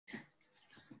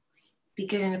be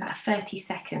good in about 30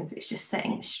 seconds. It's just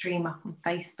setting the stream up on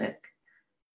Facebook.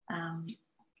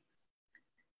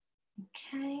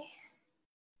 Okay.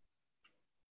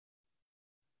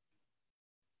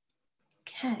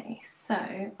 Okay,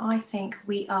 so I think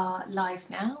we are live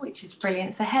now, which is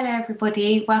brilliant. So hello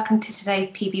everybody, welcome to today's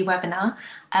PB webinar.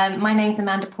 My name's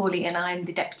Amanda Pawley and I'm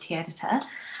the Deputy Editor.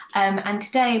 And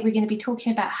today we're going to be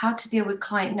talking about how to deal with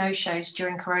client no-shows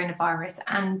during coronavirus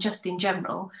and just in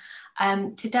general.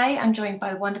 Today I'm joined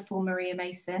by the wonderful Maria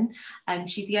Mason.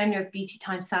 She's the owner of Beauty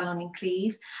Time Salon in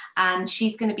Cleeve, and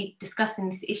she's going to be discussing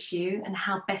this issue and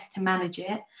how best to manage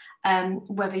it.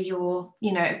 Whether you're,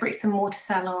 a bricks and mortar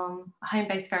salon, a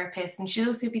home-based therapist, and she'll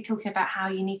also be talking about how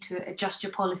you need to adjust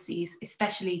your policies,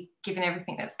 especially given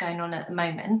everything that's going on at the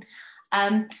moment.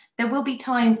 There will be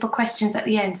time for questions at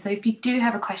the end, so if you do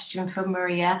have a question for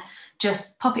Maria,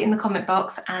 just pop it in the comment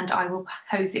box and I will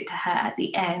pose it to her at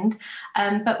the end.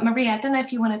 But Maria, I don't know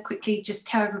if you want to quickly just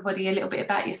tell everybody a little bit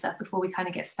about yourself before we kind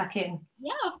of get stuck in.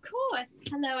 Yeah, of course.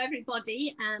 Hello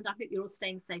everybody, and I hope you're all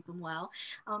staying safe and well.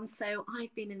 So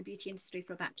I've been in the beauty industry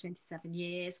for about 27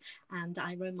 years and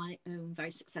I run my own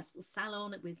very successful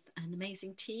salon with an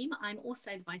amazing team. I'm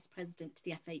also the Vice President to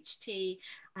the FHT,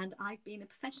 and I've been a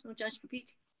professional judge for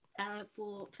beauty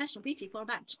for professional beauty for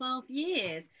about 12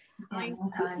 years. Yeah, I'm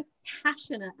super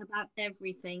passionate about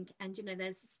everything, and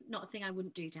there's not a thing I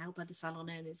wouldn't do to help other salon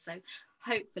owners. So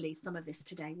hopefully some of this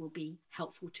today will be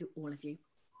helpful to all of you.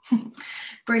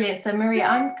 Brilliant. So Maria,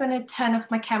 I'm going to turn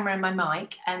off my camera and my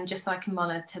mic just so I can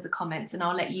monitor the comments, and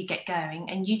I'll let you get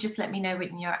going, and you just let me know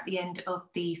when you're at the end of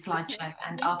the slideshow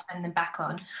and I'll turn them back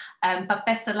on. But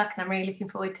best of luck, and I'm really looking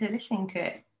forward to listening to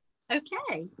it.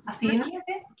 Okay. I'll see you in a minute.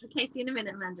 Okay, see you in a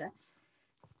minute, Amanda.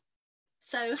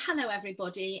 So hello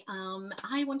everybody.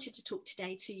 I wanted to talk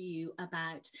today to you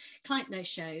about client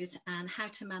no-shows and how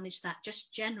to manage that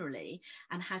just generally,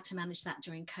 and how to manage that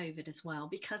during COVID as well,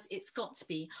 because it's got to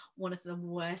be one of the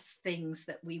worst things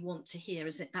that we want to hear,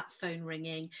 is it that phone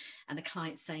ringing and a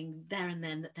client saying there and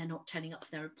then that they're not turning up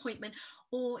for their appointment,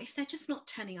 or if they're just not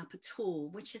turning up at all,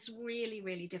 which is really,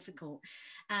 really difficult.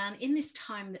 And in this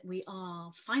time that we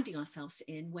are finding ourselves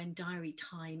in, when diary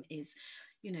time is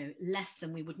less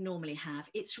than we would normally have,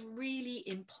 it's really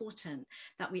important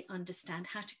that we understand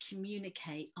how to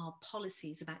communicate our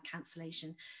policies about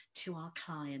cancellation to our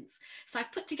clients. So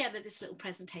I've put together this little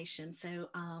presentation, so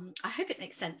I hope it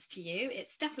makes sense to you.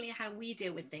 It's definitely how we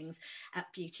deal with things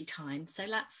at Beauty Time. So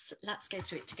let's go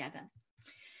through it together.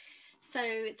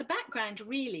 So the background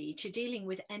really to dealing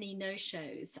with any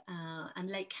no-shows and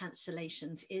late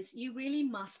cancellations is you really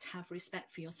must have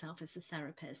respect for yourself as a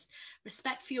therapist,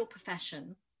 respect for your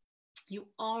profession. You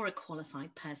are a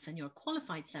qualified person, you're a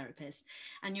qualified therapist,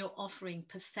 and you're offering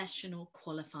professional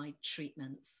qualified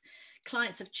treatments.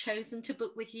 Clients have chosen to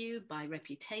book with you by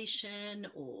reputation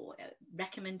or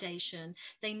recommendation.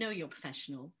 They know you're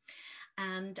professional.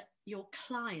 And your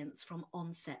clients from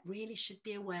onset really should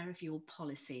be aware of your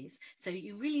policies. So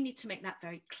you really need to make that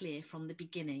very clear from the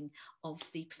beginning of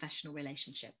the professional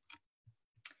relationship.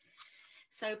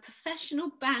 So professional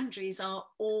boundaries are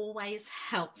always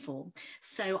helpful.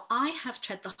 So I have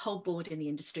tread the whole board in the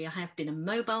industry. I have been a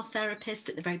mobile therapist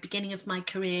at the very beginning of my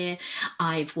career.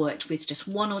 I've worked with just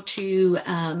one or two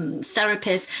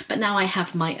therapists, but now I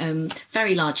have my own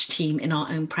very large team in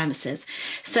our own premises.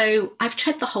 So I've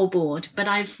tread the whole board, but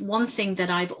one thing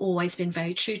that I've always been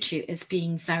very true to is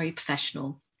being very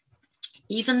professional.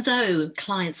 Even though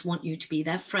clients want you to be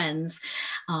their friends,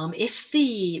 if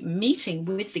the meeting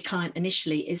with the client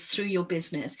initially is through your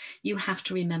business, you have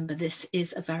to remember this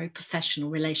is a very professional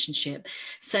relationship.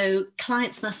 So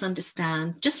clients must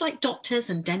understand, just like doctors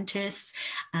and dentists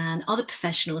and other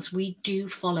professionals, we do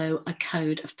follow a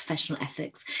code of professional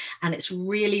ethics. And it's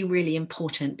really, really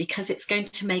important, because it's going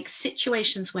to make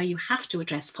situations where you have to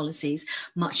address policies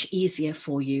much easier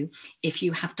for you if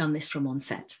you have done this from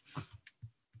onset.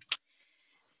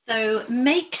 So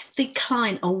make the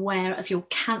client aware of your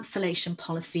cancellation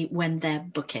policy when they're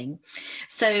booking.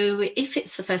 So if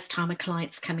it's the first time a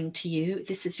client's coming to you,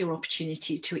 this is your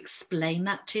opportunity to explain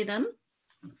that to them.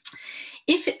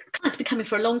 If a client's been coming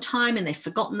for a long time and they've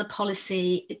forgotten the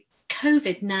policy,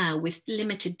 COVID now with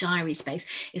limited diary space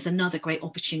is another great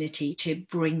opportunity to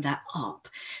bring that up.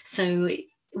 So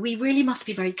we really must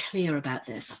be very clear about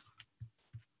this.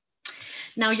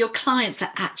 Now, your clients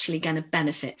are actually going to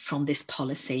benefit from this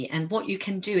policy, and what you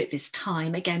can do at this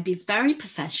time, again, be very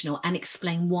professional and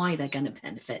explain why they're going to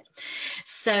benefit.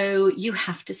 So you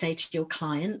have to say to your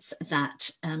clients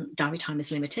that diary time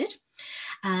is limited,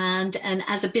 and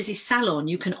as a busy salon,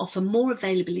 you can offer more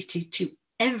availability to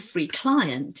every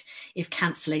client if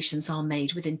cancellations are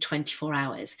made within 24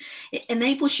 hours. It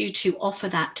enables you to offer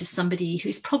that to somebody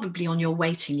who's probably on your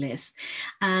waiting list.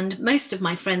 And most of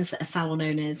my friends that are salon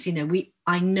owners,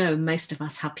 I know most of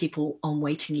us have people on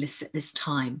waiting lists at this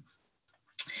time.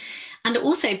 And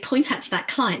also point out to that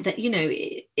client that,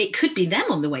 it could be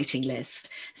them on the waiting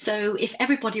list. So if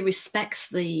everybody respects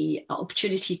the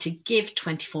opportunity to give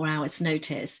 24 hours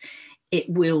notice, it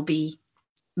will be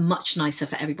much nicer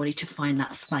for everybody to find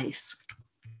that space.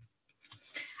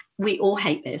 We all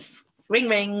hate this. Ring,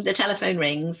 ring, the telephone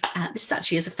rings. This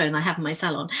actually is a phone I have in my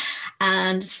salon.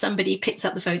 And somebody picks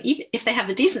up the phone, even if they have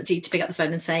the decency to pick up the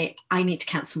phone and say, I need to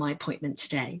cancel my appointment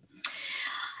today.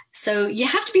 So you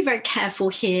have to be very careful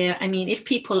here. I mean, if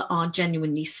people are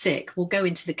genuinely sick, we'll go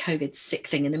into the COVID sick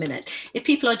thing in a minute. If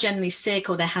people are genuinely sick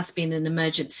or there has been an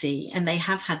emergency and they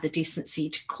have had the decency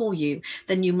to call you,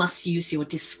 then you must use your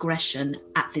discretion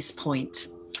at this point.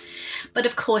 But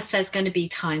of course, there's going to be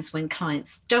times when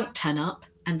clients don't turn up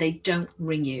and they don't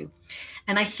ring you.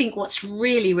 And I think what's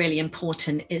really, really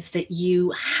important is that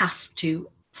you have to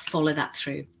follow that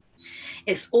through.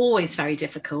 It's always very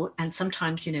difficult. And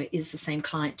sometimes, it is the same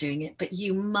client doing it, but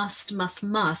you must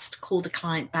call the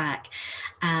client back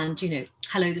and,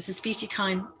 hello, this is Beauty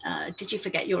Time. Did you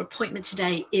forget your appointment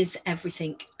today? Is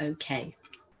everything okay?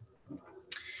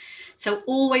 So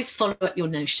always follow up your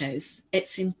no-shows.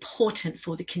 It's important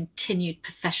for the continued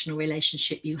professional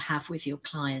relationship you have with your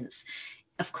clients.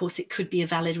 Of course, it could be a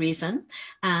valid reason.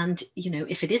 And,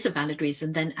 if it is a valid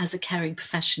reason, then as a caring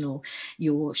professional,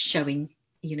 you're showing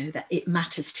that it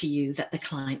matters to you that the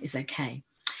client is okay.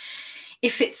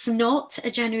 If it's not a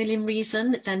genuine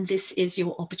reason, then this is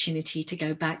your opportunity to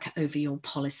go back over your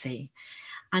policy.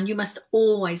 And you must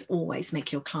always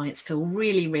make your clients feel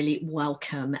really, really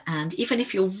welcome. And even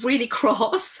if you're really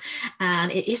cross,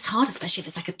 and it is hard, especially if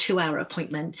it's like a 2-hour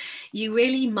appointment, you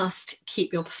really must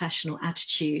keep your professional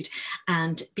attitude.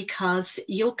 And because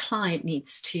your client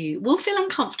will feel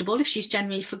uncomfortable if she's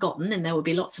genuinely forgotten, and there will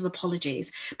be lots of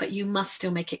apologies, but you must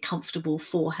still make it comfortable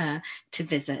for her to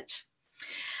visit.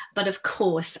 But of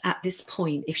course, at this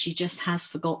point, if she just has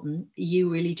forgotten, you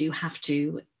really do have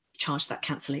to charge that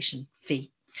cancellation fee.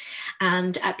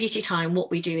 And at Beauty Time, what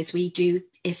we do is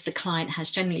if the client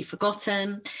has genuinely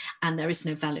forgotten and there is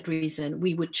no valid reason,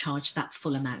 we would charge that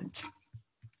full amount.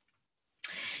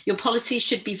 Your policies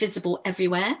should be visible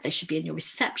everywhere. They should be in your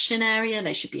reception area.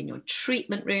 They should be in your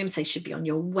treatment rooms. They should be on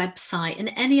your website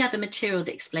and any other material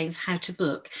that explains how to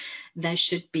book. There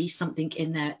should be something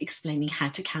in there explaining how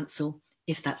to cancel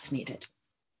if that's needed.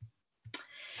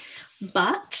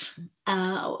 But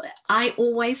I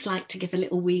always like to give a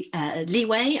little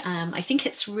leeway. I think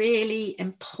it's really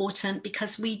important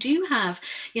because we do have,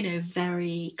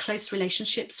 very close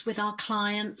relationships with our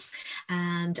clients,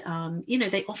 and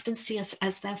they often see us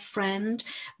as their friend.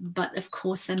 But of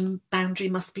course, the boundary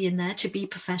must be in there to be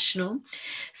professional.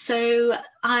 So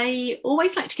I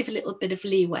always like to give a little bit of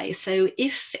leeway. So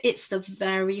if it's the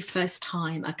very first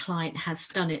time a client has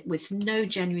done it with no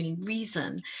genuine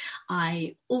reason,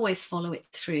 I always follow it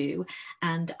through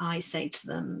and I say to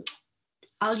them,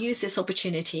 I'll use this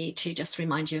opportunity to just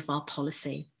remind you of our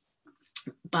policy,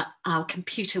 but our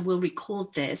computer will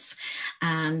record this,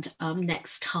 and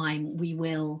next time we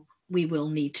will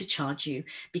need to charge you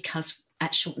because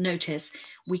at short notice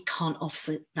we can't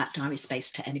offer that diary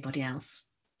space to anybody else.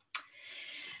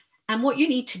 And what you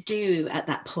need to do at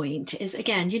that point is,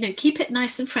 again, keep it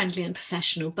nice and friendly and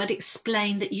professional, but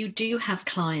explain that you do have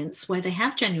clients where they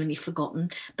have genuinely forgotten,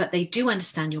 but they do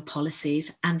understand your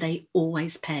policies and they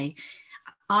always pay.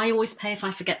 I always pay if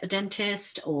I forget the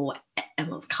dentist or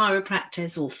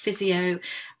chiropractors or physio,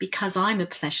 because I'm a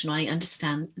professional. I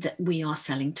understand that we are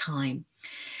selling time.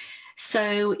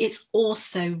 So it's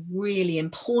also really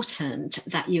important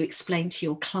that you explain to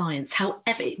your clients,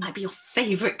 however, it might be your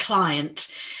favorite client,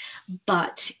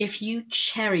 but if you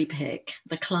cherry pick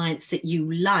the clients that you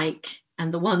like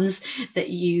and the ones that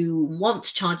you want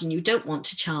to charge and you don't want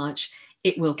to charge,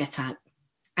 it will get out.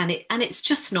 And it's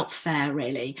just not fair,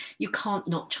 really. You can't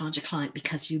not charge a client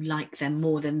because you like them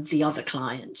more than the other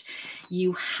client.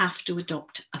 You have to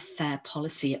adopt a fair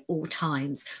policy at all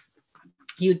times.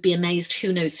 You'd be amazed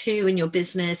who knows who in your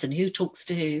business and who talks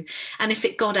to who. And if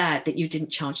it got out that you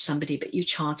didn't charge somebody, but you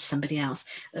charged somebody else,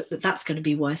 that's going to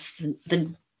be worse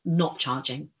than not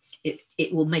charging.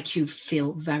 It will make you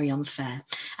feel very unfair.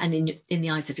 And in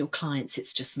the eyes of your clients,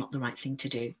 it's just not the right thing to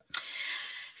do.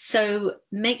 So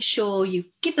make sure you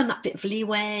give them that bit of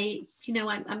leeway. You know,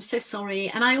 I'm so sorry.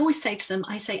 And I always say to them,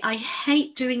 I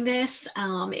hate doing this.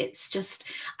 It's just,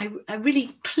 I really,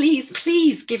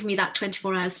 please give me that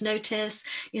 24 hours notice.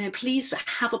 You know, please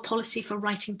have a policy for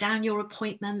writing down your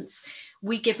appointments.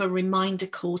 We give a reminder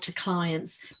call to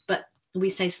clients, but we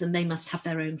say to them they must have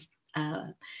their own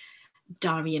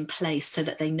diary in place so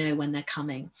that they know when they're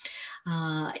coming.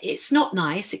 It's not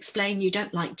nice. Explain you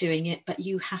don't like doing it, but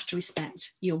you have to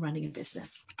respect you're running a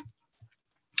business.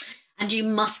 And you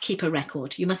must keep a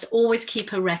record. You must always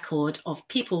keep a record of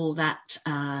people that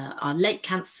are late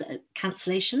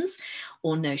cancellations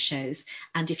or no-shows,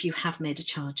 and if you have made a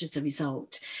charge as a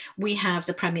result. We have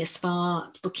the Premier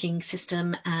Spa booking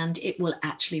system, and it will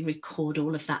actually record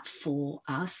all of that for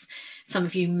us. Some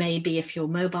of you may be, if you're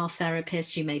mobile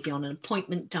therapists, you may be on an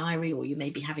appointment diary, or you may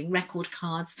be having record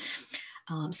cards.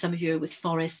 Some of you are with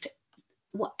Forest.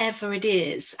 Whatever it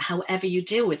is, however you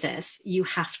deal with this, you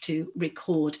have to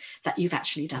record that you've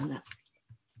actually done that.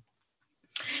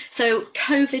 So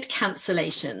COVID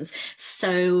cancellations.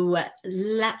 So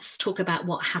let's talk about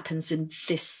what happens in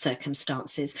this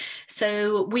circumstances.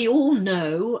 So we all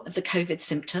know the COVID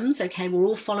symptoms. Okay, we're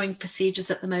all following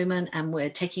procedures at the moment, and we're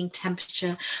taking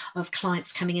temperature of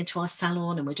clients coming into our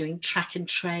salon, and we're doing track and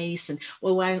trace, and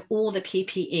we're wearing all the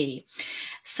PPE.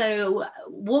 So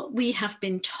what we have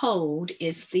been told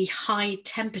is the high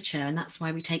temperature, and that's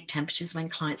why we take temperatures when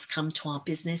clients come to our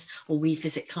business or we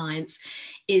visit clients,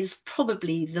 is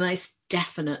probably the most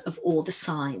definite of all the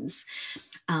signs.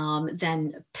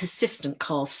 Then persistent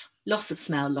cough, loss of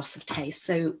smell, loss of taste.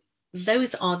 So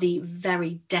those are the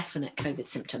very definite COVID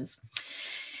symptoms.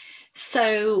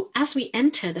 So as we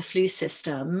enter the flu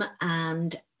system,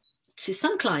 and to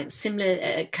some clients,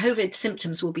 similar COVID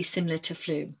symptoms will be similar to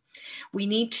flu. We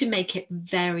need to make it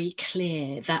very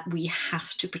clear that we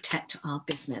have to protect our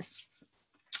business.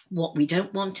 What we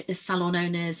don't want as salon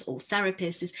owners or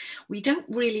therapists is we don't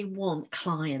really want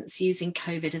clients using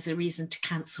COVID as a reason to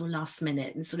cancel last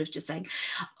minute and sort of just saying,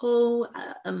 oh,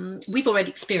 we've already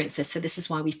experienced this, so this is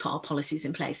why we've put our policies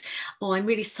in place. Oh, I'm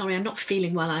really sorry, I'm not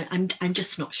feeling well, I'm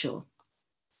just not sure.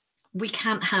 We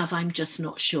can't have, I'm just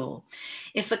not sure.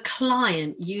 If a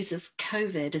client uses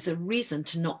COVID as a reason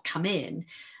to not come in,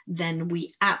 then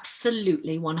we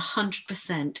absolutely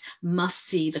 100% must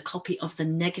see the copy of the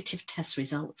negative test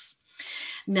results.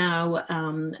 Now,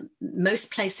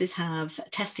 most places have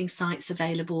testing sites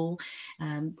available.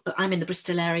 I'm in the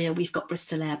Bristol area, we've got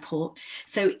Bristol Airport.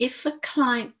 So if a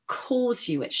client calls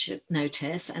you at short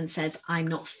notice and says, I'm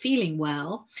not feeling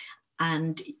well,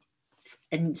 and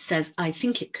says, I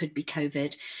think it could be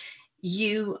COVID,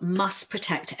 you must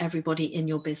protect everybody in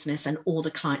your business and all the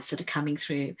clients that are coming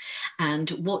through. And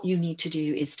what you need to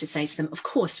do is to say to them, of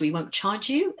course, we won't charge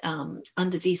you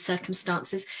under these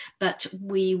circumstances, but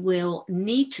we will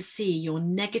need to see your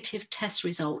negative test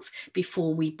results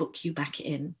before we book you back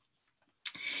in.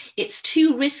 It's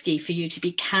too risky for you to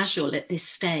be casual at this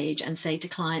stage and say to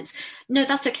clients, no,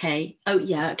 that's okay. Oh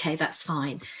yeah, okay, that's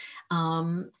fine.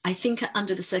 I think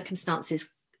under the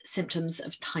circumstances, symptoms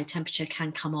of high temperature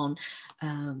can come on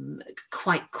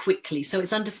quite quickly. So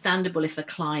it's understandable if a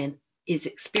client is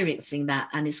experiencing that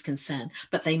and is concerned,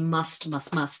 but they must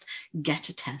get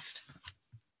a test.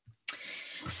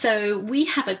 So we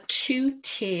have a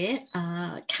 2-tier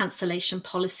cancellation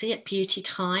policy at Beauty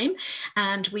Time,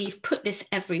 and we've put this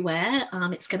everywhere.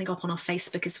 It's going to go up on our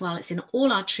Facebook as well. It's in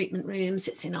all our treatment rooms.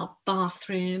 It's in our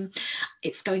bathroom.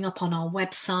 It's going up on our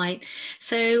website.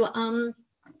 So,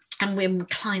 and when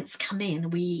clients come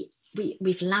in,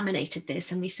 we've laminated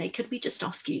this and we say, could we just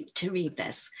ask you to read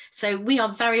this? So we are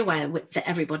very aware that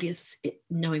everybody is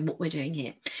knowing what we're doing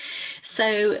here.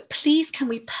 So please, can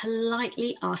we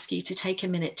politely ask you to take a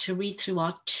minute to read through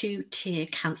our 2-tier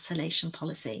cancellation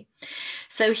policy?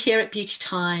 So here at Beauty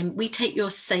Time, we take your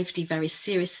safety very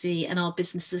seriously, and our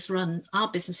business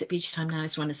at Beauty Time now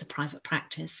is run as a private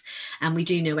practice, and we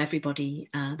do know everybody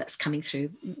that's coming through.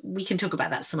 We can talk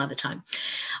about that some other time.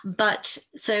 But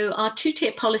so our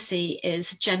 2-tier policy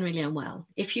is generally unwell.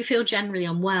 If you feel generally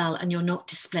unwell and you're not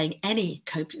displaying any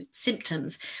COVID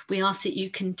symptoms, we ask that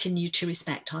you continue to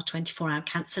respect our 24-hour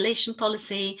cancellation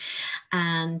policy,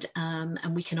 and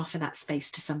we can offer that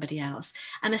space to somebody else.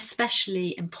 And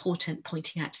especially important,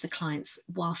 pointing out to the clients,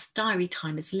 whilst diary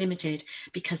time is limited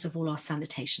because of all our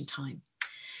sanitation time.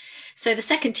 So the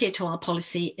second tier to our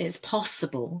policy is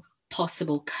possible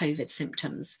COVID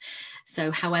symptoms.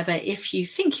 So however, if you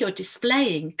think you're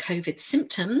displaying COVID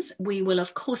symptoms, we will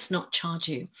of course not charge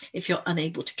you if you're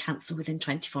unable to cancel within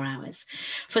 24 hours.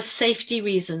 For safety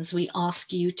reasons, we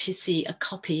ask you to see a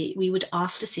copy. We would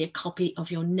ask to see a copy of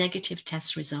your negative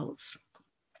test results.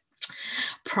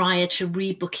 prior to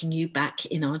rebooking you back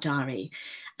in our diary.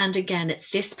 And again, at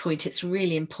this point, it's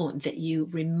really important that you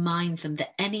remind them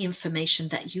that any information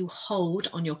that you hold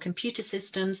on your computer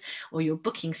systems or your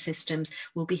booking systems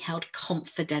will be held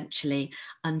confidentially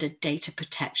under data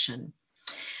protection.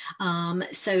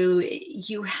 So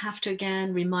you have to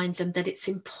again remind them that it's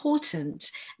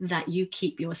important that you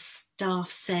keep your staff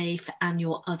safe and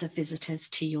your other visitors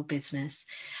to your business,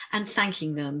 and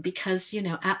thanking them because, you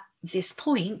know, at this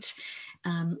point,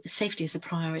 safety is a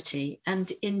priority.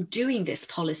 And in doing this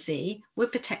policy, we're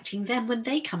protecting them when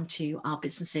they come to our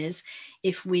businesses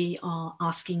if we are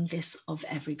asking this of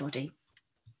everybody.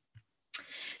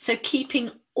 So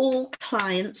keeping all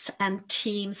clients and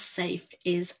teams safe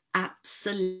is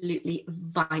absolutely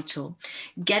vital.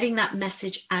 Getting that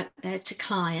message out there to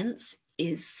clients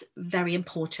is very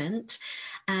important.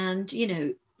 And, you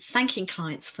know, thanking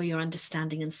clients for your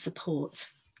understanding and support.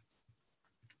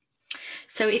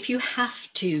 So if you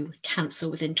have to cancel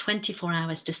within 24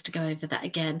 hours, just to go over that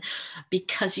again,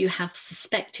 because you have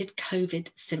suspected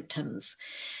COVID symptoms,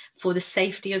 for the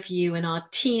safety of you and our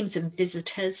teams and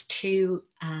visitors to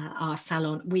our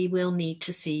salon, we will need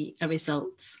to see a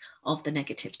results of the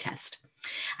negative test.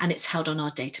 And it's held on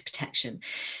our data protection.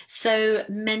 So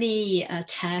many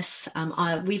tests,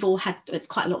 we've all had,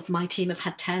 quite a lot of my team have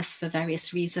had tests for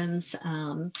various reasons,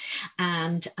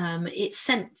 and it's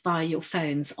sent via your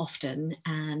phones often,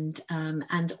 and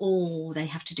all they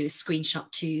have to do is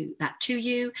screenshot that to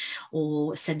you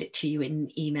or send it to you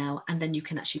in email, and then you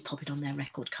can actually pop it on their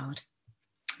record card.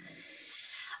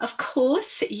 Of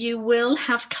course, you will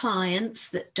have clients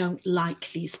that don't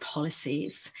like these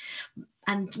policies.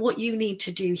 And what you need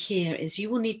to do here is you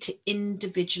will need to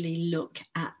individually look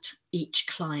at each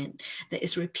client that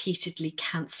is repeatedly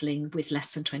cancelling with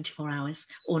less than 24 hours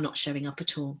or not showing up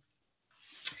at all.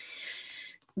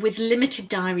 With limited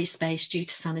diary space due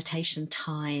to sanitation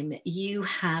time, you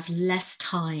have less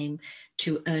time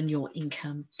to earn your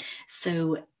income.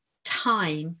 So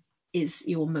time is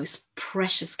your most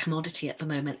precious commodity at the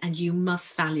moment, and you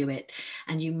must value it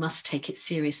and you must take it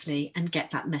seriously and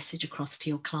get that message across to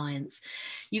your clients.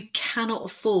 You cannot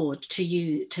afford to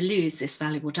lose this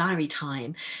valuable diary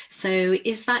time. So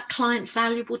is that client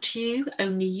valuable to you?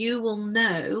 Only you will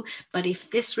know. But if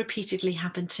this repeatedly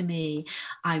happened to me,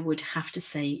 I would have to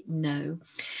say no.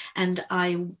 And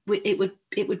it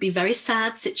would be a very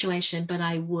sad situation, but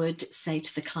I would say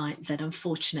to the client that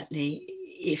unfortunately,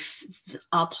 if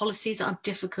our policies are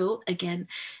difficult, again,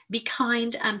 be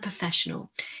kind and professional.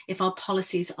 If our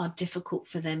policies are difficult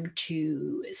for them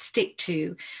to stick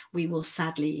to, we will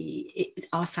sadly,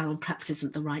 our salon perhaps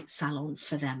isn't the right salon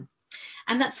for them.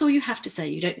 And that's all you have to say.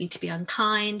 You don't need to be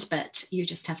unkind, but you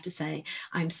just have to say,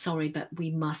 I'm sorry, but we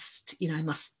must, I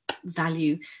must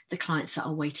value the clients that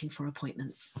are waiting for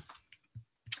appointments.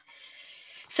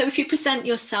 So if you present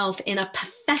yourself in a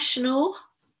professional,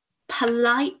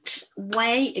 polite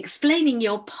way, explaining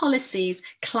your policies,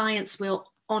 clients will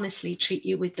honestly treat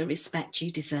you with the respect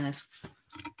you deserve.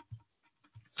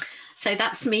 So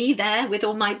that's me there with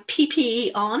all my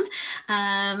PPE on,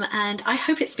 and I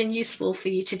hope it's been useful for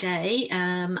you today.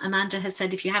 Amanda has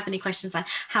said if you have any questions I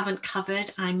haven't covered,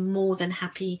 I'm more than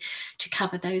happy to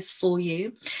cover those for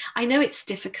you. I know it's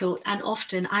difficult, and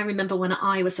often I remember when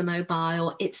I was a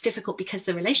mobile, it's difficult because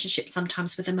the relationship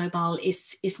sometimes with a mobile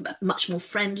is much more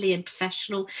friendly and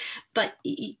professional, but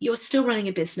you're still running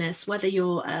a business, whether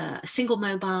you're a single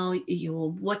mobile, you're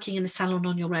working in a salon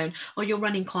on your own, or you're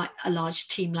running quite a large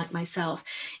team like myself.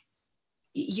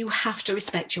 You have to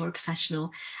respect you're a professional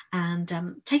and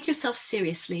take yourself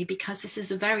seriously, because this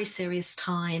is a very serious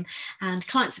time and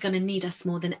clients are going to need us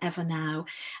more than ever now.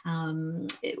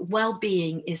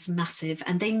 Well-being is massive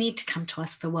and they need to come to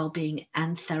us for well-being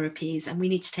and therapies, and we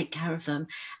need to take care of them,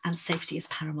 and safety is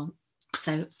paramount.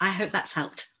 So I hope that's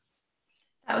helped.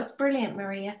 That was brilliant,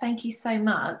 Maria. Thank you so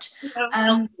much.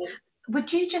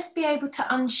 Would you just be able to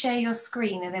unshare your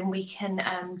screen and then we can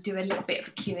do a little bit of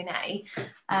a Q&A?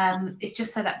 It's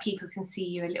just so that people can see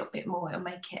you a little bit more. It'll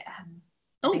make it...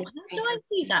 how do I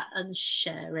do that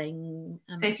unsharing?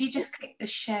 So if you just click the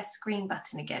share screen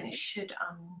button again, it should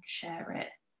unshare it.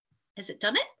 Has it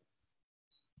done it?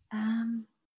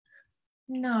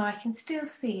 No, I can still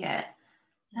see it.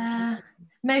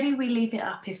 Maybe we leave it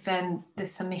up if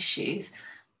there's some issues,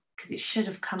 because it should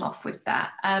have come off with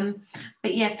that.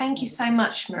 But yeah, thank you so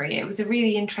much, Maria. It was a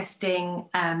really interesting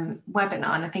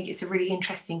webinar, and I think it's a really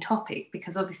interesting topic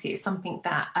because obviously it's something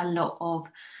that a lot of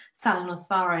salon or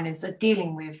spa owners are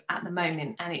dealing with at the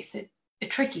moment, and it's a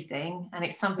tricky thing, and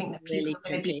it's something that people Really are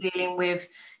going to be tricky. dealing with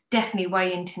definitely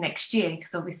way into next year,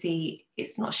 because obviously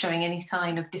it's not showing any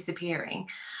sign of disappearing.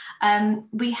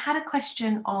 We had a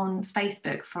question on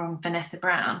Facebook from Vanessa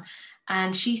Brown,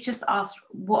 and she's just asked,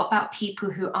 what about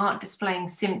people who aren't displaying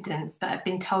symptoms but have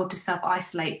been told to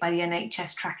self-isolate by the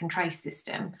NHS track and trace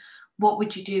system? What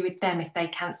would you do with them if they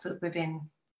cancelled within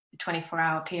a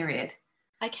 24-hour period?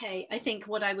 Okay, I think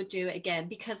what I would do, again,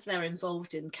 because they're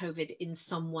involved in COVID in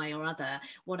some way or other,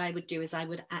 what I would do is I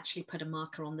would actually put a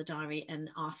marker on the diary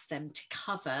and ask them to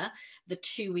cover the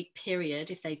 2-week period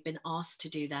if they've been asked to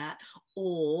do that,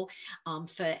 or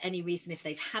for any reason, if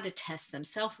they've had a test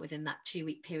themselves within that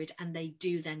 2-week period and they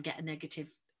do then get a negative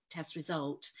test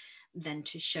result, then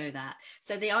to show that.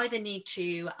 So they either need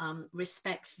to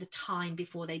respect the time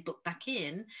before they book back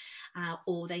in,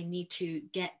 or they need to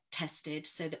get tested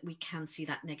so that we can see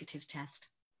that negative test.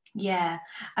 Yeah,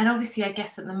 and obviously I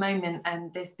guess at the moment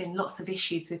there's been lots of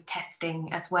issues with testing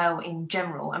as well in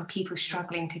general, and people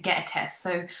struggling to get a test.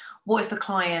 So what if a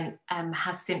client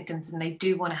has symptoms and they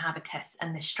do want to have a test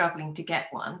and they're struggling to get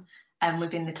one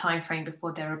within the time frame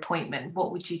before their appointment?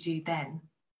 What would you do then?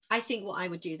 I think what I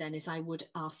would do then is I would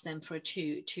ask them for a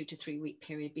 2 to 3 week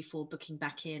period before booking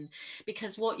back in,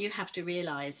 because what you have to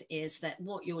realize is that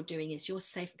what you're doing is you're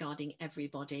safeguarding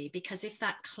everybody. Because if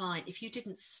you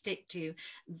didn't stick to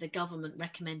the government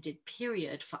recommended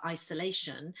period for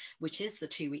isolation, which is the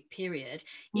 2-week period,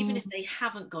 even if they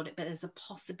haven't got it, but there's a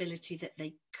possibility that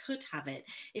they could have it,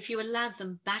 if you allowed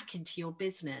them back into your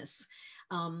business,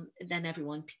 then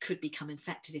everyone could become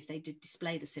infected if they did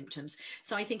display the symptoms.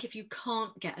 So I think if you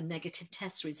can't get a negative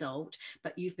test result,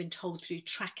 but you've been told through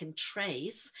track and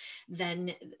trace,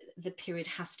 then the period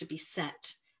has to be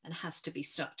set and has to be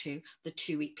stuck to the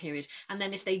 2-week period. And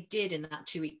then if they did in that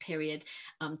 2-week period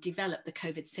develop the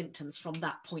COVID symptoms from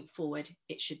that point forward,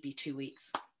 it should be 2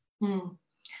 weeks.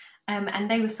 And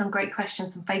they were some great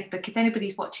questions on Facebook. If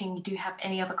anybody's watching, you do have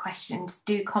any other questions,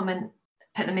 do comment,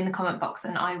 put them in the comment box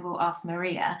and I will ask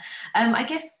Maria. I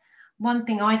guess one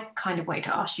thing I kind of wanted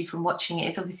to ask you from watching it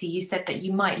is, obviously you said that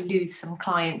you might lose some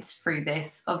clients through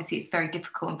this. Obviously it's very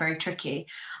difficult and very tricky.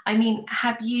 I mean,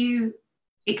 have you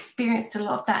experienced a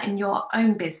lot of that in your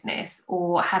own business,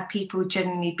 or have people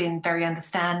generally been very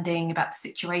understanding about the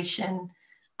situation?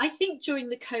 I think during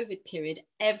the COVID period,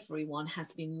 everyone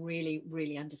has been really,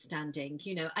 really understanding.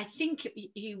 I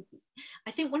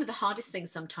think one of the hardest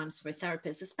things sometimes for a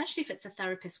therapist, especially if it's a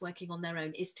therapist working on their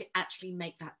own, is to actually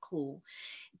make that call,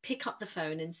 pick up the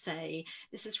phone and say,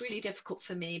 this is really difficult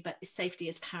for me, but safety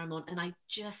is paramount. And I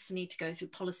just need to go through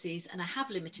policies and I have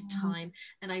limited time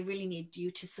and I really need you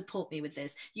to support me with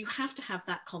this. You have to have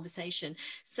that conversation.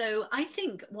 So I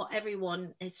think what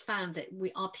everyone has found, that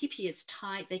our PPE is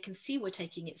tight, they can see we're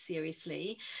taking it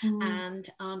seriously, and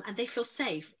they feel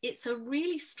safe. It's a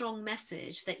really strong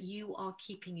message that you are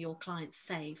keeping your clients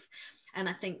safe, and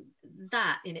I think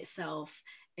that in itself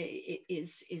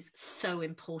is so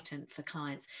important for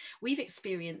clients. We've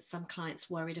experienced some clients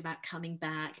worried about coming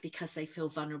back because they feel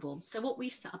vulnerable. So what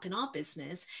we've set up in our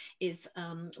business is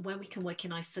where we can work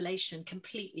in isolation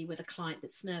completely with a client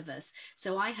that's nervous.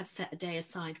 So I have set a day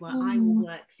aside where I will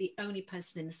work the only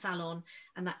person in the salon,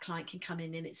 and that client can come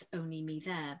in and it's only me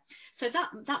there. So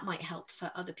that might help for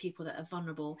other people that are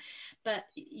vulnerable. But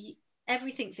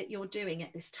everything that you're doing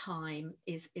at this time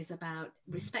is about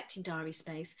respecting diary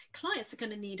space. Clients are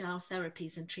going to need our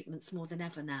therapies and treatments more than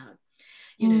ever now.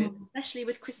 Especially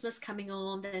with Christmas coming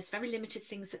on, there's very limited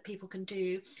things that people can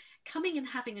do. Coming and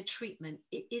having a treatment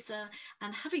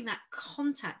and having that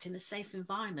contact in a safe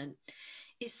environment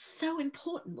is so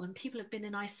important when people have been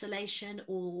in isolation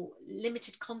or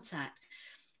limited contact.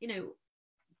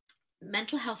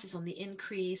 Mental health is on the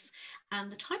increase,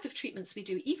 and the type of treatments we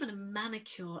do, even a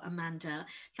manicure, Amanda,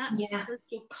 that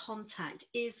social contact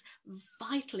is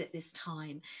vital at this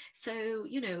time. So,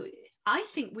 I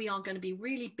think we are going to be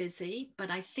really busy, but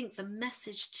I think the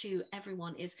message to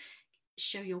everyone is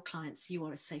show your clients you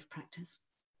are a safe practice.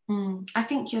 I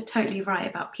think you're totally right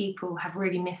about people have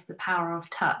really missed the power of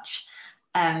touch.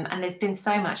 And there's been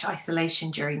so much isolation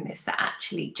during this, that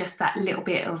actually just that little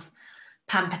bit of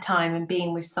pamper time and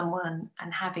being with someone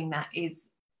and having that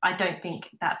is, I don't think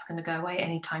that's going to go away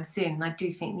anytime soon. And I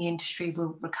do think the industry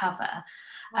will recover.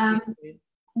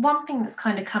 One thing that's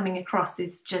kind of coming across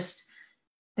is just,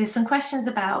 there's some questions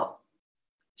about,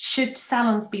 should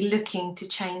salons be looking to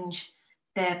change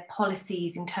their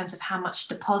policies in terms of how much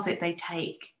deposit they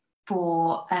take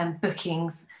for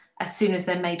bookings as soon as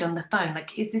they're made on the phone?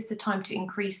 Like, is this the time to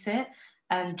increase it?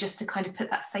 just to kind of put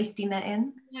that safety net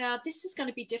in? Yeah, this is going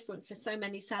to be different for so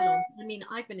many salons. I mean,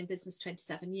 I've been in business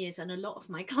 27 years and a lot of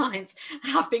my clients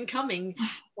have been coming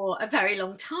for a very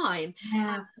long time.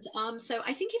 Yeah. And so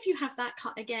I think if you have that,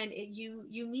 again, you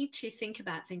need to think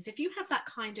about things. If you have that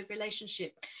kind of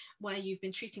relationship where you've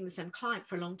been treating the same client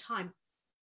for a long time,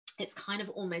 it's kind of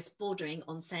almost bordering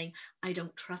on saying, I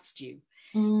don't trust you.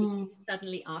 If you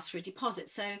suddenly ask for a deposit.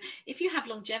 So if you have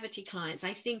longevity clients,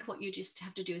 I think what you just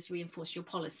have to do is reinforce your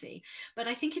policy. But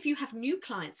I think if you have new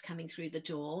clients coming through the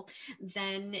door,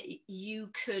 then you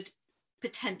could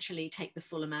potentially take the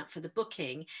full amount for the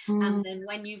booking, and then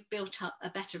when you've built up a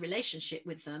better relationship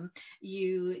with them,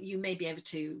 you may be able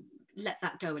to let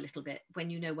that go a little bit when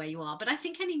you know where you are. But I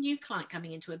think any new client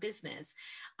coming into a business,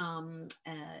 and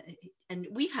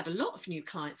we've had a lot of new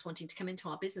clients wanting to come into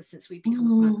our business since we've become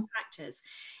a private practice,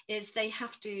 is they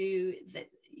have to, that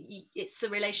it's the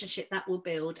relationship that will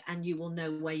build and you will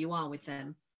know where you are with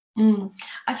them.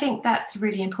 I think that's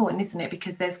really important, isn't it?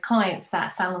 Because there's clients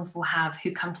that salons will have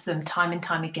who come to them time and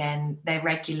time again. They're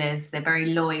regulars, they're very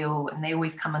loyal, and they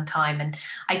always come on time. And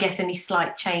I guess any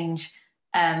slight change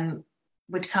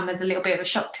would come as a little bit of a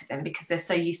shock to them because they're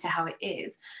so used to how it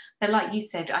is. But like you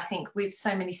said, I think with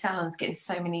so many salons getting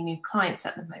so many new clients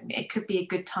at the moment, it could be a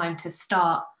good time to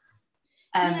start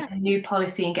a new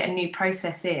policy and get a new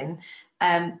process in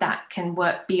that can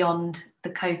work beyond the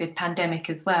COVID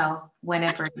pandemic as well,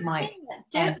 whenever it might.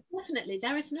 Definitely,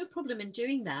 there is no problem in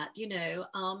doing that, you know.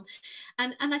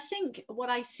 And I think what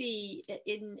I see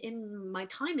in my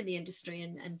time in the industry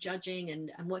and judging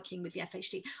and working with the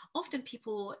FHD, often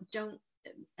people don't.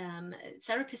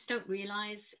 Therapists don't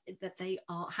realize that they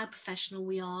are how professional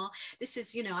we are. This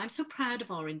is, you know, I'm so proud of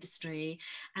our industry,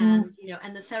 and you know,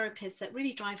 and the therapists that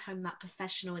really drive home that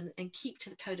professional and keep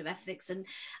to the code of ethics. And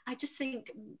I just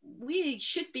think we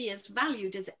should be as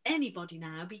valued as anybody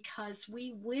now, because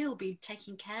we will be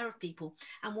taking care of people,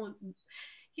 and we'll,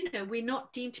 you know, we're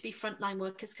not deemed to be frontline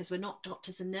workers because we're not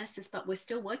doctors and nurses, but we're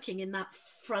still working in that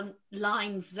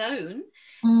frontline zone.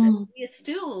 So we are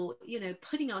still, you know,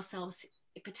 putting ourselves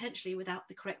potentially without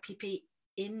the correct PPE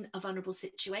in a vulnerable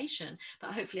situation,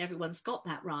 but hopefully everyone's got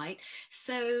that right.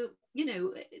 So, you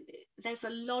know, there's a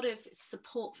lot of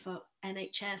support for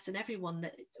NHS and everyone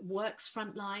that works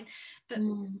frontline, but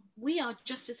we are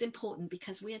just as important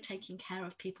because we are taking care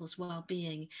of people's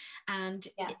well-being, and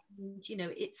you know,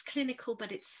 it's clinical,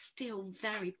 but it's still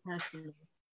very personal.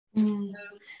 So,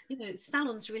 you know,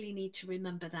 salons really need to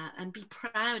remember that and be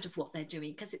proud of what they're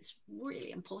doing, because it's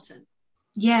really important.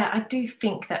 Yeah, I do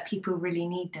think that people really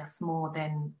need us more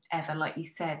than ever, like you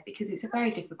said, because it's a very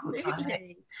difficult time.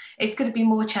 It's going to be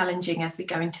more challenging as we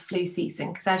go into flu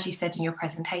season, because as you said in your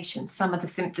presentation, some of the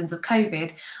symptoms of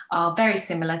COVID are very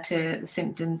similar to the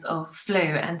symptoms of flu.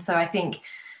 And so I think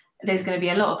there's going to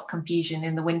be a lot of confusion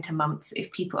in the winter months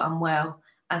if people are unwell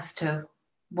as to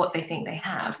what they think they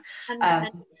have. And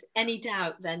any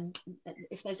doubt, then,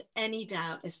 if there's any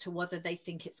doubt as to whether they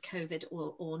think it's COVID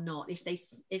or not, if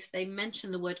they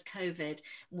mention the word COVID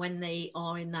when they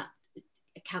are in that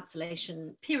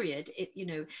cancellation period, it, you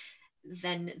know,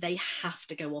 then they have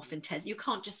to go off and test. You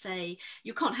can't just say,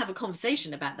 you can't have a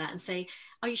conversation about that and say,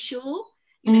 are you sure?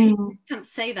 You know, you can't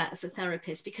say that as a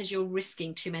therapist because you're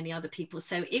risking too many other people.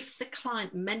 So if the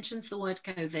client mentions the word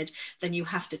COVID, then you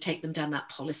have to take them down that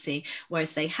policy,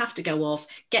 whereas they have to go off,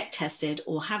 get tested,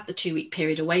 or have the 2-week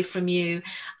period away from you,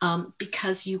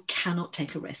 because you cannot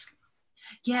take a risk.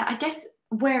 Yeah, I guess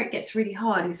where it gets really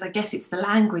hard is, I guess it's the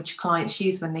language clients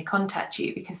use when they contact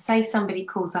you, because say somebody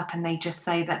calls up and they just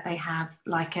say that they have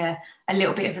like a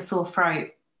little bit of a sore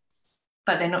throat,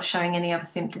 but they're not showing any other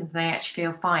symptoms and they actually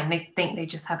feel fine. They think they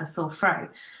just have a sore throat.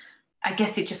 I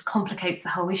guess it just complicates the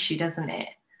whole issue, doesn't it?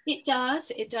 It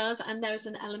does. And there's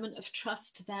an element of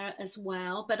trust there as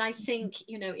well. But I think,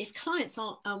 you know, if clients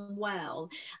aren't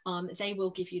unwell, they will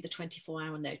give you the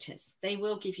 24-hour notice. They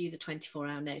will give you the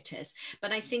 24-hour notice.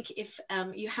 But I think if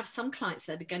you have some clients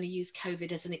that are going to use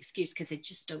COVID as an excuse because they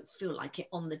just don't feel like it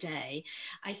on the day,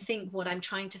 I think what I'm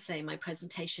trying to say in my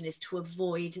presentation is to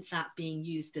avoid that being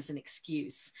used as an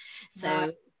excuse.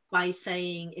 So by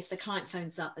saying, if the client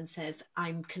phones up and says,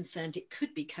 I'm concerned it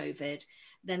could be COVID,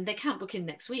 then they can't book in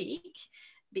next week,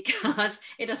 because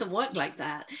it doesn't work like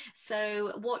that.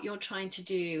 So what you're trying to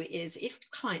do is, if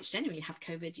clients genuinely have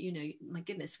COVID, you know, my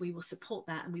goodness, we will support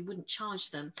that and we wouldn't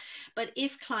charge them. But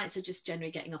if clients are just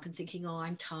generally getting up and thinking, oh,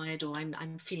 I'm tired, or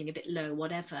I'm feeling a bit low,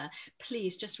 whatever,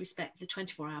 please just respect the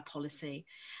 24-hour policy,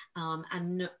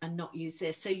 and not use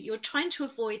this. So you're trying to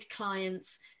avoid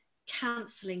clients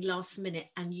cancelling last minute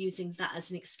and using that as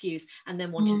an excuse and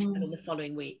then wanting to go in the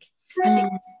following week. I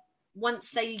think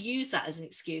once they use that as an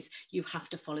excuse, you have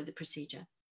to follow the procedure.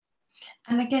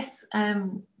 And I guess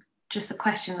just a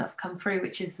question that's come through,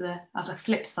 which is the other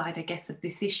flip side, I guess, of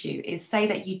this issue, is say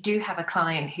that you do have a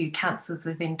client who cancels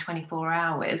within 24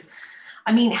 hours.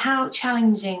 I mean, how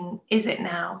challenging is it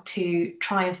now to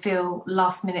try and fill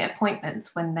last minute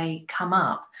appointments when they come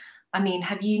up? I mean,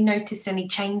 have you noticed any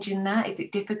change in that? Is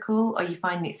it difficult? Or you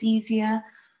find it's easier?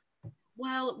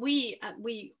 Well, we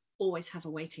always have a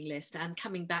waiting list, and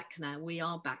coming back now, we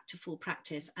are back to full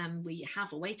practice, and we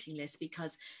have a waiting list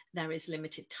because there is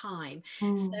limited time.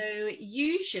 So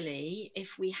usually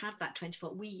if we have that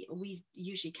 24, we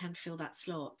usually can fill that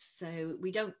slot. So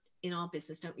we don't, in our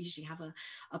business, don't usually have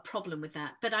a problem with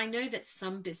that. But I know that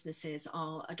some businesses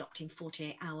are adopting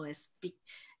 48 hours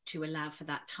to allow for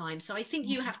that time. So I think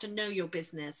you have to know your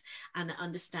business and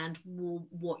understand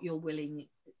what you're willing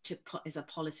to put as a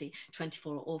policy,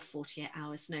 24 or 48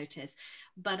 hours notice.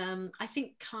 But I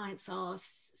think clients are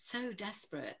so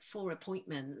desperate for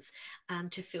appointments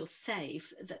and to feel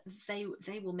safe that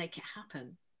they will make it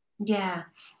happen. Yeah,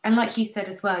 and like you said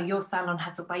as well, your salon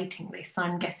has a waiting list. So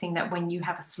I'm guessing that when you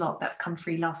have a slot that's come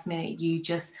free last minute, you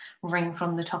just ring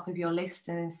from the top of your list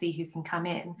and see who can come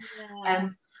in. Yeah.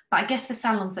 But I guess for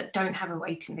salons that don't have a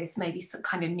waiting list, maybe some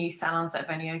kind of new salons that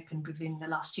have only opened within the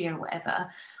last year or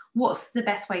whatever, what's the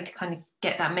best way to kind of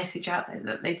get that message out there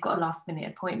that they've got a last minute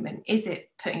appointment? Is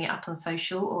it putting it up on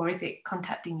social, or is it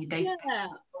contacting your database? Yeah,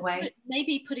 way?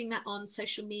 maybe putting that on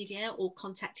social media or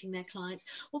contacting their clients,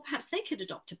 or perhaps they could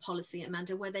adopt a policy,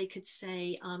 Amanda, where they could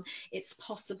say it's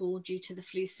possible due to the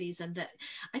flu season that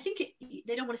I think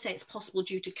they don't want to say it's possible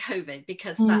due to COVID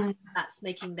because that's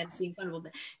making them seem vulnerable.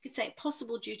 But you could say it's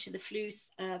possible due to the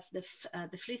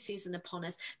flu season upon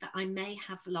us that I may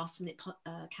have last minute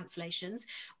cancellations.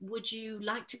 Would you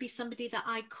like to be somebody that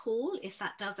I call if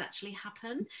that does actually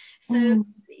happen? So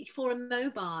for a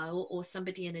mobile or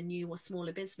somebody in a new or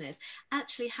smaller business,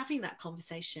 actually having that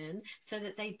conversation so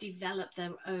that they develop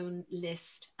their own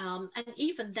list, and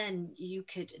even then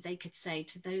they could say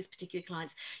to those particular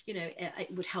clients, you know,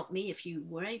 it would help me if you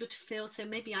were able to fill, so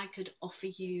maybe I could offer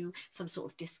you some sort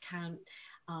of discount.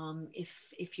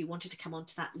 If you wanted to come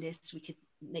onto that list, we could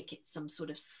make it some sort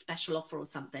of special offer or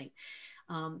something,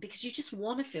 because you just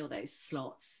want to fill those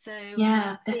slots. So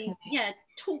Yeah, definitely. yeah,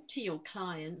 talk to your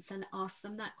clients and ask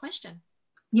them that question.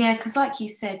 Yeah, because like you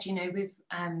said, you know, with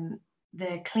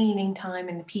the cleaning time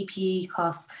and the PPE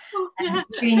costs, you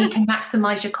really need to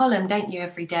maximise your column, don't you,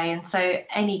 every day? And so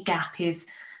any gap is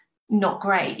not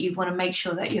great. You want to make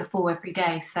sure that you're full every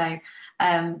day. So,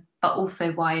 but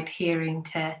also while adhering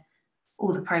to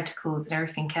all the protocols and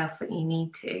everything else that you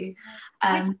need to.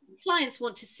 I think clients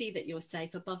want to see that you're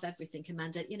safe above everything,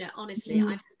 Amanda. You know, honestly, I've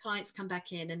had clients come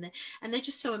back in and they're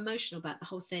just so emotional about the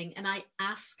whole thing. And I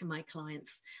ask my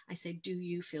clients, I say, do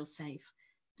you feel safe?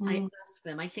 I ask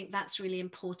them. I think that's really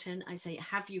important. I say,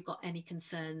 have you got any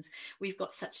concerns? We've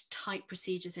got such tight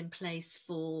procedures in place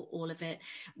for all of it.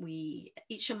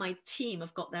 Each of my team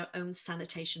have got their own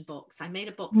sanitation box. I made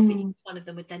a box for each one of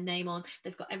them with their name on.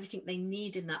 They've got everything they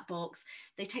need in that box.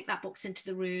 They take that box into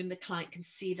the room. The client can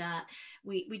see that.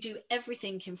 We do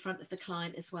everything in front of the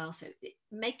client as well. So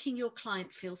making your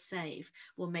client feel safe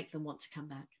will make them want to come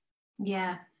back.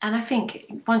 Yeah, and I think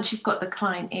once you've got the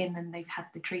client in and they've had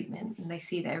the treatment and they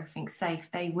see that everything's safe,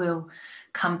 they will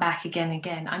come back again and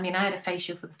again. I mean, I had a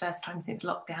facial for the first time since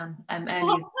lockdown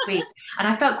earlier this week, and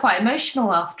I felt quite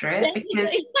emotional after it because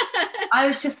I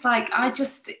was just like,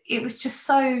 it was just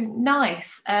so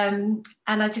nice. And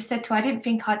I just said to her, I didn't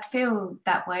think I'd feel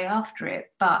that way after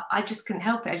it, but I just couldn't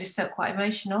help it. I just felt quite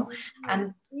emotional.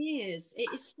 And it is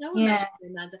so emotional,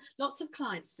 Amanda. Lots of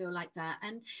clients feel like that,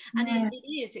 and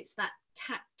it's that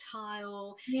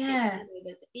tactile,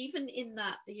 even in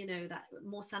that, you know, that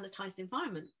more sanitized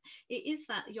environment, it is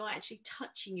that you're actually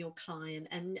touching your client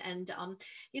and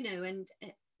you know, and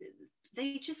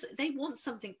they want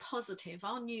something positive.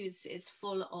 Our news is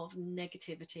full of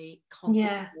negativity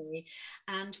constantly.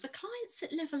 And for clients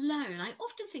that live alone, I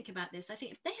often think about this. I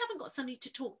think if they haven't got somebody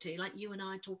to talk to, like you and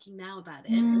I are talking now about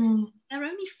it, their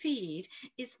only feed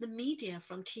is the media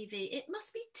from TV. It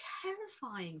must be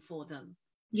terrifying for them.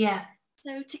 Yeah.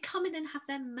 So to come in and have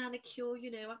their manicure, you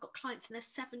know, I've got clients in their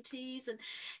 70s and,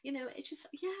 you know, it's just,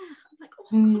 I'm like, oh,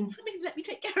 God, come in, let me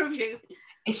take care of you.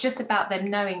 It's just about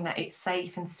them knowing that it's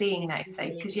safe and seeing that it's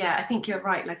safe. Because, I think you're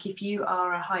right. Like if you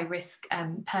are a high risk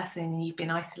person and you've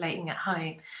been isolating at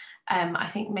home, I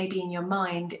think maybe in your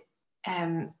mind,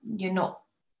 you're not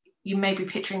you may be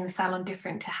picturing the salon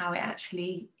different to how it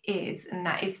actually is. And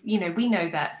that is, you know, we know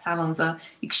that salons are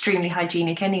extremely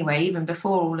hygienic anyway, even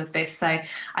before all of this. So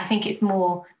I think it's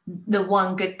more the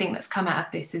one good thing that's come out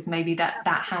of this is maybe that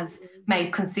has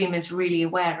made consumers really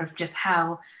aware of just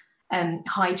how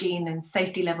hygiene and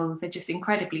safety levels are just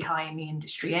incredibly high in the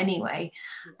industry anyway.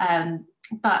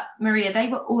 But Maria, they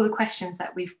were all the questions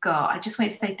that we've got. I just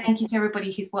wanted to say thank you to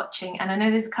everybody who's watching. And I know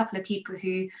there's a couple of people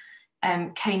who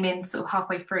came in sort of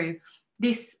halfway through.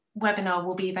 This webinar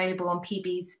will be available on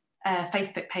PB's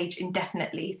Facebook page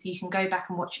indefinitely, so you can go back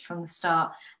and watch it from the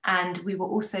start, and we will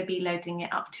also be loading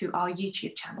it up to our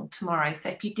YouTube channel tomorrow. So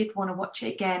if you did want to watch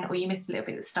it again or you missed a little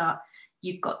bit at the start,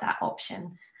 you've got that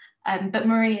option. But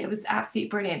Maria, it was absolutely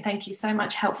brilliant. Thank you so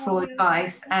much, helpful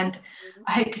advice, and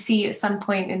I hope to see you at some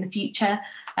point in the future.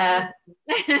 Yeah.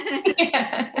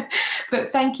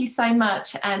 But thank you so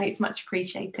much, and it's much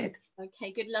appreciated.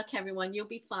 Okay, good luck everyone. You'll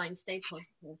be fine. Stay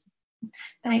positive.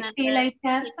 Thanks. See you later.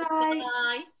 Bye.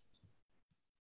 Bye.